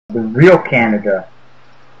the real Canada,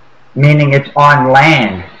 meaning it's on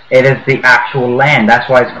land. It is the actual land. That's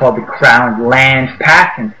why it's called the Crown Lands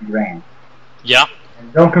Patent Grant. Yeah.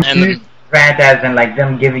 And don't confuse grant as in like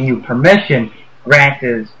them giving you permission. Grant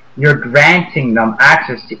is you're granting them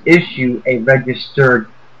access to issue a registered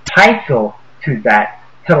title to that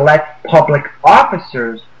to let public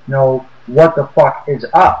officers know what the fuck is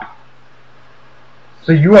up.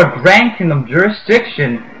 So you are granting them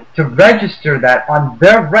jurisdiction to register that on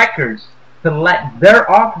their records to let their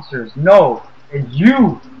officers know that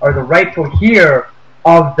you are the rightful heir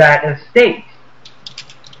of that estate.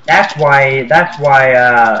 That's why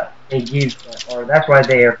they give, or that's why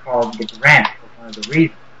they are called the grant. That's one of the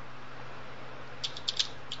reasons.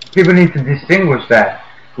 People need to distinguish that.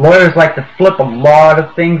 Lawyers like to flip a lot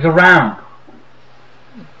of things around.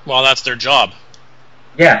 Well, that's their job.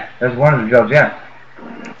 Yeah, that's one of the jobs, yeah.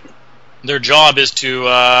 Their job is to,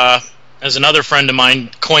 as another friend of mine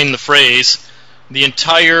coined the phrase, the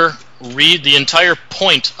entire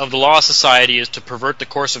point of the Law Society is to pervert the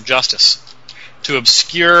course of justice, to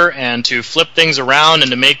obscure and to flip things around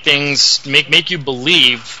and to make things make you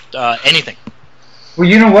believe anything. Well,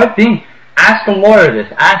 you know what, Dean? Ask a lawyer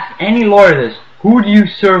this. Ask any lawyer this. Who do you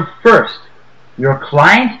serve first? Your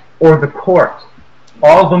client or the court?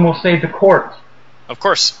 All of them will say the court. Of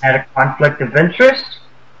course. Had a conflict of interest?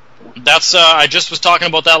 That's I just was talking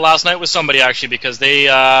about that last night with somebody actually, because they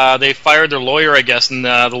fired their lawyer, I guess, and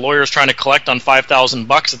the lawyer's trying to collect on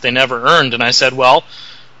 $5,000 that they never earned. And I said, well,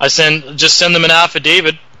 just send them an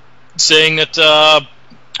affidavit saying that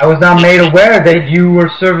I was not made aware that you were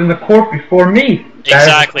serving the court before me.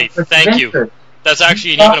 Exactly. Thank you. That's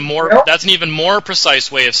actually an even more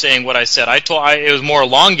precise way of saying what I said. It was more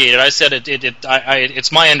elongated. I said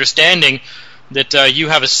it's my understanding that you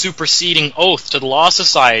have a superseding oath to the Law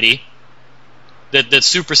Society that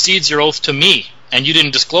supersedes your oath to me, and you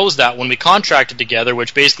didn't disclose that when we contracted together,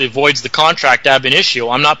 which basically voids the contract ab initio.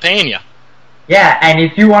 I'm not paying you. Yeah, and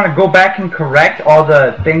if you want to go back and correct all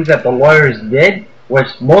the things that the lawyers did, which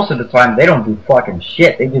most of the time they don't do fucking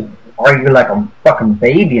shit, they just argue like a fucking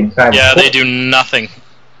baby inside. Yeah, they do nothing.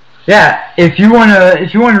 Yeah, if you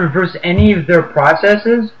wanna reverse any of their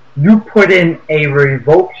processes, you put in a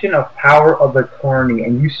revocation of power of attorney,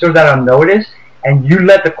 and you serve that on notice, and you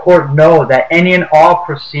let the court know that any and all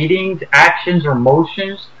proceedings, actions, or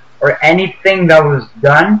motions, or anything that was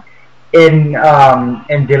done in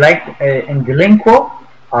delinquo,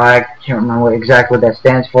 I can't remember exactly what that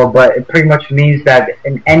stands for, but it pretty much means that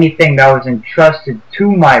in anything that was entrusted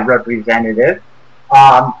to my representative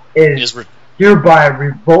is hereby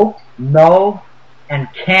revoked, nulled, and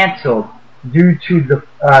canceled due to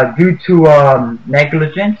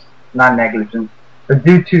negligence, not negligence, but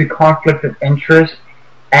due to the conflict of interest,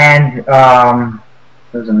 and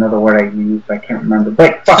there's another word I used, I can't remember,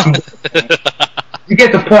 but fucking you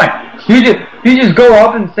get the point. You just go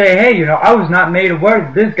up and say, hey, you know, I was not made aware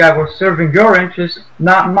that this guy was serving your interests,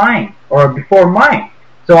 not mine, or before mine.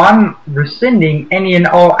 So I'm rescinding any and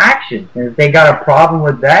all action. And if they got a problem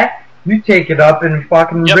with that, you take it up in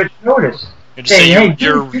fucking written notice.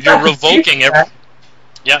 You're revoking everything.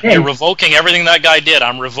 Yeah, you're revoking everything that guy did.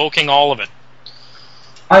 I'm revoking all of it.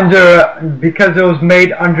 Because it was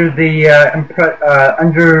made under the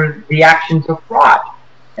actions of fraud.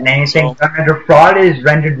 And anything done under fraud is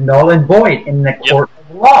rendered null and void in the court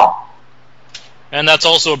of law. And that's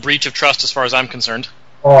also a breach of trust as far as I'm concerned.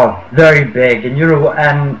 Oh, very big. And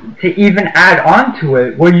and to even add on to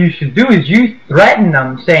it, what you should do is you threaten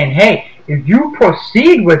them saying, hey, if you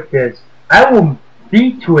proceed with this, I will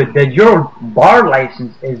see to it that your bar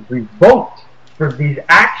license is revoked for these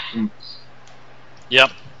actions.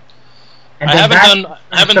 Yep. And I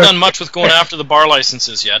haven't done much with going after the bar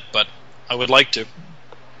licenses yet, but I would like to.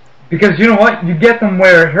 Because you know what? You get them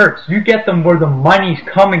where it hurts. You get them where the money's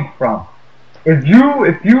coming from. If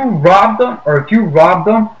you rob them, or if you rob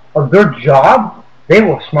them of their job, they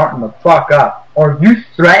will smarten the fuck up. Or if you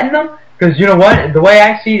threaten them, because you know what? The way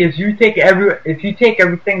I see it is, if you take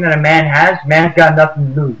everything that a man has, man's got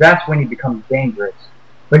nothing to lose. That's when he becomes dangerous.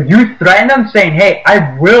 But you threaten them, saying, "Hey,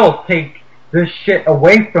 I will take this shit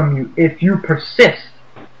away from you if you persist.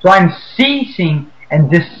 So I'm ceasing and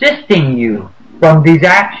desisting you from these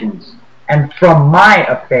actions and from my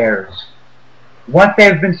affairs." Once they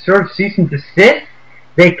have been served cease and desist,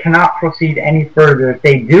 they cannot proceed any further. If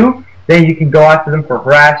they do, then you can go after them for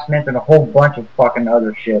harassment and a whole bunch of fucking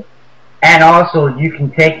other shit. And also, you can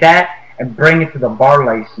take that and bring it to the bar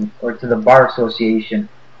license or to the bar association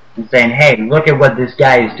and saying, hey, look at what this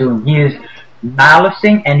guy is doing. He is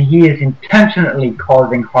malicing and he is intentionally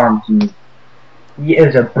causing harm to me. He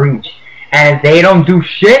is a breach. And if they don't do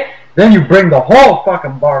shit, Then you bring the whole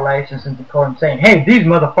fucking bar license into court and saying, hey, these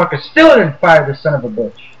motherfuckers still didn't fire the son of a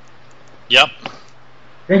bitch. Yep.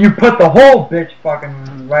 Then you put the whole bitch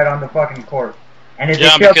fucking right on the fucking court. And if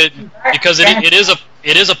because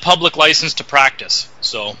it is a public license to practice.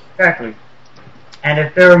 So exactly. And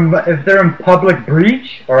if they're in public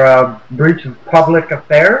breach or a breach of public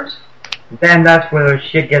affairs, then that's where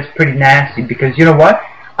shit gets pretty nasty. Because you know what?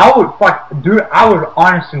 I would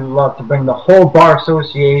honestly love to bring the whole bar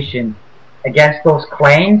association against those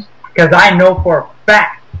claims, because I know for a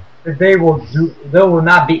fact that they will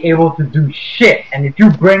not be able to do shit. And if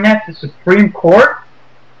you bring that to Supreme Court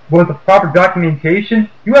with the proper documentation,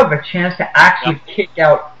 you have a chance to actually kick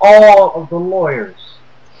out all of the lawyers.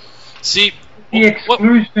 See, the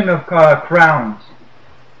exclusion of crowns.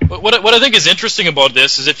 What I think is interesting about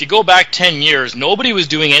this is if you go back 10 years, nobody was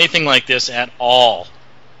doing anything like this at all.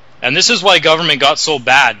 And this is why government got so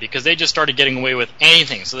bad, because they just started getting away with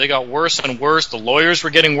anything. So they got worse and worse. The lawyers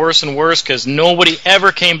were getting worse and worse because nobody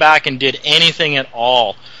ever came back and did anything at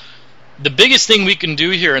all. The biggest thing we can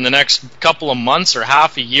do here in the next couple of months or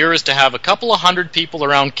half a year is to have a couple of hundred people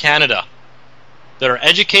around Canada that are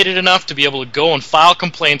educated enough to be able to go and file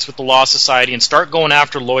complaints with the Law Society and start going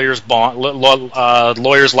after lawyers'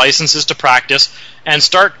 licenses to practice, and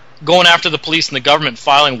start going after the police and the government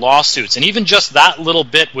filing lawsuits. And even just that little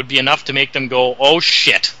bit would be enough to make them go, oh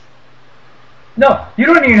shit. No, you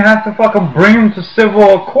don't even have to fucking bring them to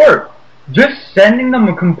civil court. Just sending them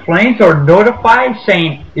a complaint or notify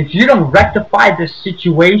saying, if you don't rectify this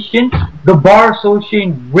situation, the Bar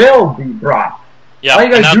Association will be brought. Yeah, all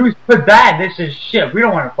you gotta do is put that, this is shit, we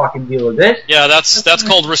don't want to fucking deal with this. Yeah, that's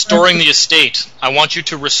called restoring the estate. I want you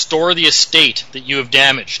to restore the estate that you have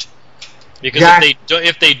damaged. Because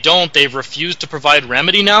if they don't, they've refused to provide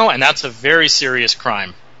remedy now, and that's a very serious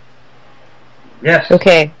crime. Yes.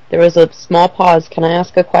 Okay, there was a small pause. Can I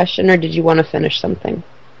ask a question, or did you want to finish something?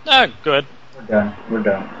 Good. We're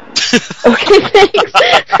done. Okay, thanks.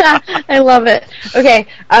 I love it. Okay,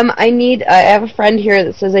 I have a friend here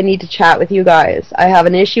that says I need to chat with you guys. I have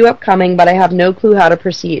an issue upcoming, but I have no clue how to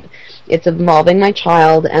proceed. It's involving my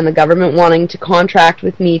child and the government wanting to contract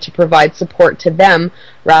with me to provide support to them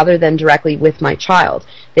rather than directly with my child.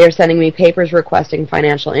 They are sending me papers requesting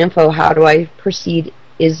financial info. How do I proceed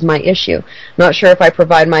is my issue. Not sure if I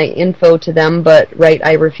provide my info to them, but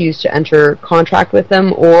I refuse to enter contract with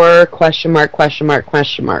them, or question mark.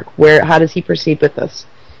 How does he proceed with this?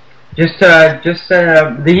 He's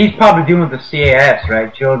probably dealing with the CAS,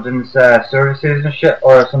 right? Children's Services and shit,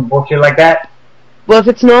 or some bullshit like that. Well, if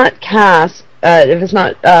it's not CAS, if it's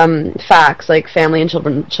not FACS, like Family and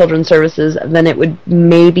Children's Services, then it would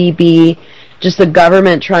maybe be just the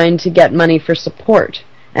government trying to get money for support.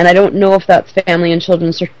 And I don't know if that's Family and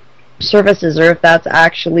Children's Services or if that's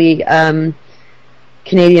actually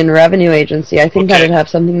Canadian Revenue Agency. I think that would have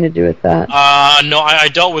something to do with that. No, I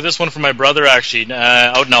dealt with this one for my brother actually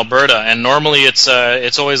out in Alberta, and normally it's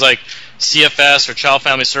always like CFS or Child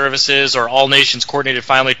Family Services or All Nations Coordinated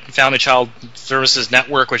Family Child Services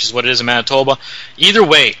Network, which is what it is in Manitoba. Either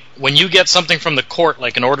way, when you get something from the court,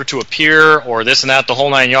 like an order to appear or this and that, the whole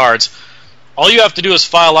 9 yards, all you have to do is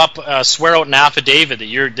file up, swear out an affidavit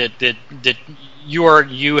that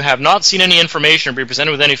you have not seen any information or be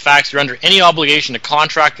presented with any facts. You're under any obligation to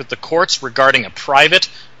contract with the courts regarding a private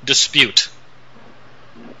dispute.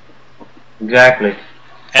 Exactly.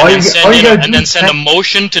 And then send a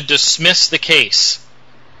motion to dismiss the case,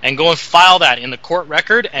 and go and file that in the court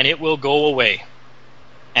record, and it will go away.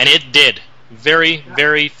 And it did, very,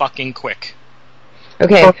 very fucking quick.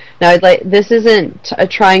 Okay, now this isn't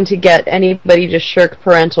trying to get anybody to shirk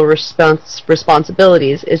parental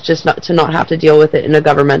responsibilities. It's just not have to deal with it in a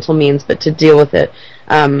governmental means, but to deal with it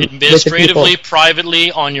administratively,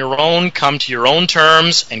 privately, on your own. Come to your own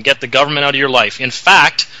terms and get the government out of your life. In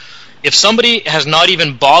fact, if somebody has not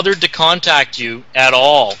even bothered to contact you at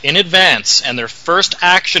all in advance, and their first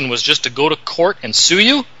action was just to go to court and sue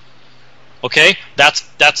you, okay, that's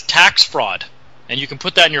tax fraud. And you can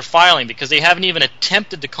put that in your filing, because they haven't even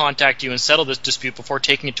attempted to contact you and settle this dispute before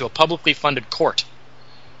taking it to a publicly funded court.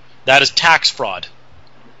 That is tax fraud.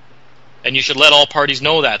 And you should let all parties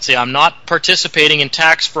know that. Say, I'm not participating in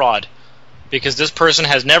tax fraud because this person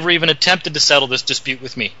has never even attempted to settle this dispute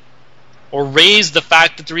with me, or raise the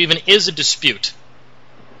fact that there even is a dispute.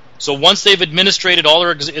 So once they've administrated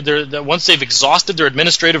once they've exhausted their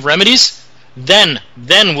administrative remedies, then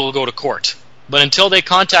we'll go to court. But until they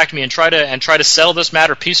contact me and try to settle this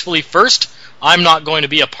matter peacefully first, I'm not going to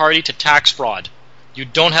be a party to tax fraud. You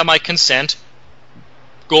don't have my consent.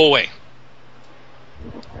 Go away.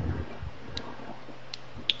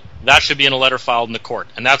 That should be in a letter filed in the court,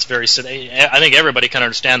 and that's very. I think everybody can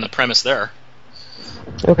understand the premise there.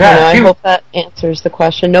 Okay, I hope that answers the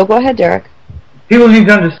question. No, go ahead, Derek. People need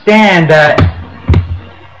to understand that,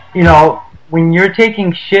 you know, when you're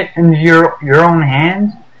taking shit into your own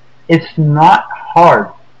hands, it's not hard.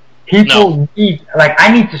 People need, like,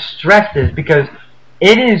 I need to stress this because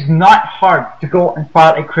it is not hard to go and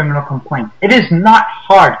file a criminal complaint. It is not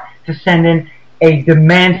hard to send in a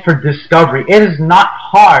demand for discovery. It is not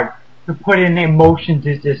hard to put in a motion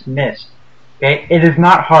to dismiss. Okay, it is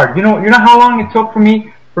not hard. You know how long it took for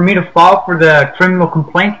me to file for the criminal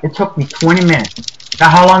complaint? It took me 20 minutes. Now,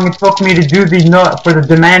 how long it took me to do the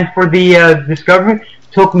demand for the discovery?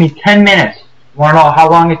 It took me 10 minutes. You want to know how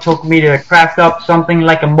long it took me to craft up something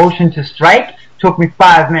like a motion to strike? It took me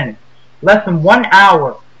 5 minutes. Less than 1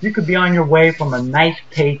 hour, you could be on your way from a nice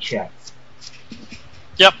paycheck.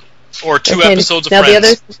 Yep. Or 2 episodes of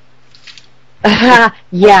Friends. The other,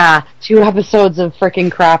 yeah, 2 episodes of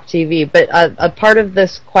frickin' crap TV. But a part of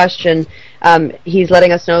this question, he's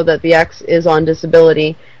letting us know that the ex is on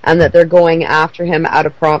disability and that they're going after him out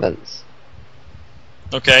of province.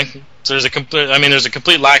 Okay. So there's a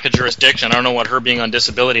complete lack of jurisdiction. I don't know what her being on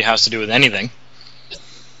disability has to do with anything.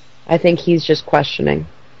 I think he's just questioning.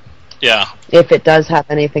 Yeah. If it does have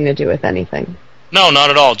anything to do with anything. No, not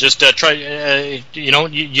at all. Just try.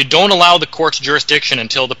 You don't allow the court's jurisdiction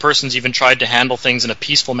until the person's even tried to handle things in a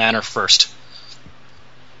peaceful manner first.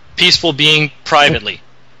 Peaceful being privately,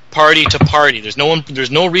 party to party. There's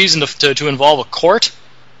no reason to involve a court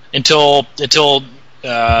until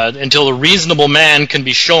a reasonable man can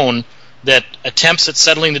be shown that attempts at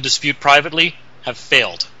settling the dispute privately have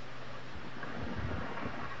failed.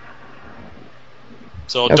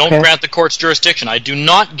 So don't grant the court's jurisdiction. I do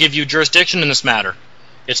not give you jurisdiction in this matter.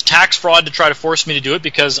 It's tax fraud to try to force me to do it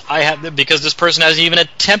because this person hasn't even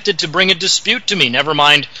attempted to bring a dispute to me. Never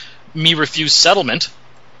mind me refuse settlement.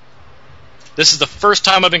 This is the first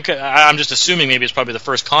time I'm just assuming maybe it's probably the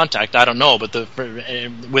first contact. I don't know, but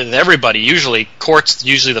with everybody, usually court's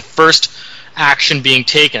usually the first action being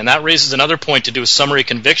taken. And that raises another point to do with summary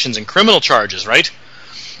convictions and criminal charges, right?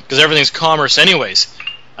 Because everything's commerce anyways.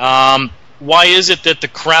 Why is it that the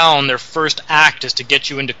Crown, their first act is to get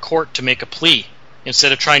you into court to make a plea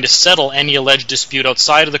instead of trying to settle any alleged dispute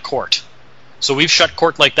outside of the court? So we've shut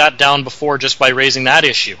court like that down before just by raising that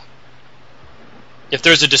issue. If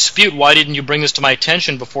there's a dispute, why didn't you bring this to my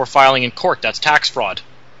attention before filing in court? That's tax fraud.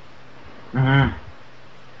 Mm-hmm.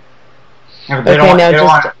 Yeah, go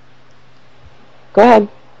ahead.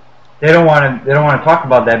 They don't want to talk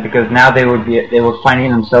about that because now they would finding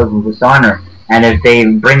themselves in dishonor. And if they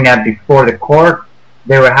bring that before the court,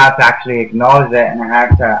 they would have to actually acknowledge that and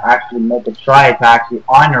have to actually make a try to actually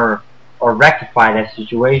honor or rectify that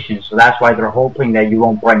situation. So that's why they're hoping that you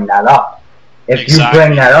won't bring that up. If you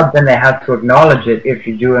bring that up, then they have to acknowledge it if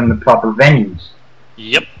you do it in the proper venues.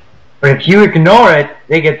 Yep. But if you ignore it,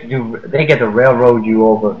 they get to railroad you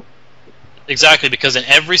over. Exactly, because in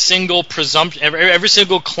every single presumption, every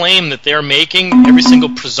single claim that they're making, every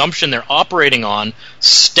single presumption they're operating on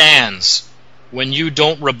stands when you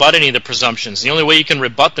don't rebut any of the presumptions. The only way you can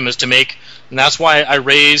rebut them is to make, and that's why I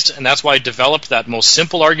raised, and that's why I developed that most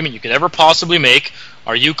simple argument you could ever possibly make.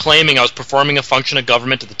 Are you claiming I was performing a function of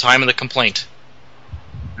government at the time of the complaint?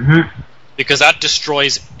 Mm-hmm. Because that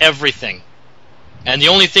destroys everything. And the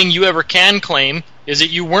only thing you ever can claim is that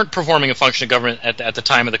you weren't performing a function of government at the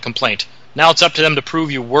time of the complaint. Now it's up to them to prove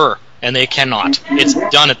you were, and they cannot. It's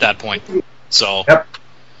done at that point. So. Yep.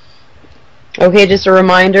 Okay, just a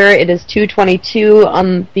reminder, it is 2:22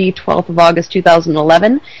 on the 12th of August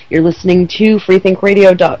 2011. You're listening to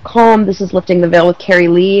freethinkradio.com. This is Lifting the Veil with Carrie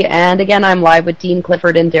Lee, and again, I'm live with Dean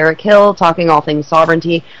Clifford and Derek Hill, talking all things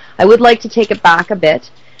sovereignty. I would like to take it back a bit.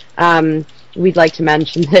 We'd like to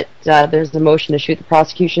mention that there's a motion to shoot the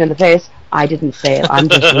prosecution in the face. I didn't say it, I'm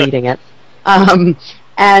just reading it.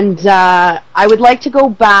 And I would like to go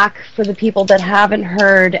back for the people that haven't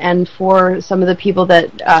heard, and for some of the people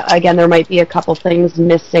that, again, there might be a couple things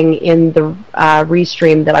missing in the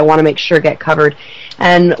restream that I want to make sure get covered.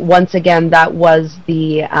 And once again, that was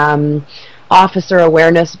the Officer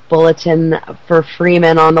Awareness Bulletin for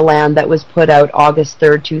Freemen on the Land that was put out August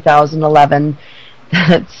 3rd, 2011.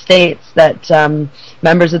 That states that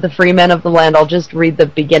members of the Freemen of the Land, I'll just read the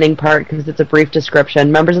beginning part because it's a brief description.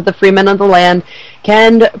 Members of the Freemen of the Land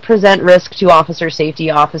can present risk to officer safety.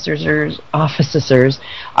 Officers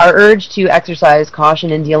are urged to exercise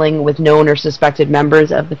caution in dealing with known or suspected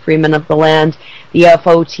members of the Freemen of the Land. The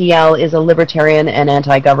FOTL is a libertarian and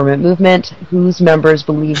anti-government movement whose members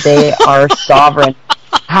believe they are sovereign.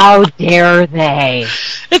 How dare they?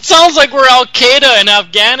 It sounds like we're Al-Qaeda in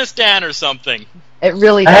Afghanistan or something. It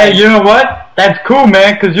really does. Hey, you know what? That's cool,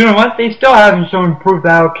 man, because you know what? They still haven't shown proof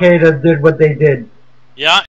that Al-Qaeda did what they did. Yeah.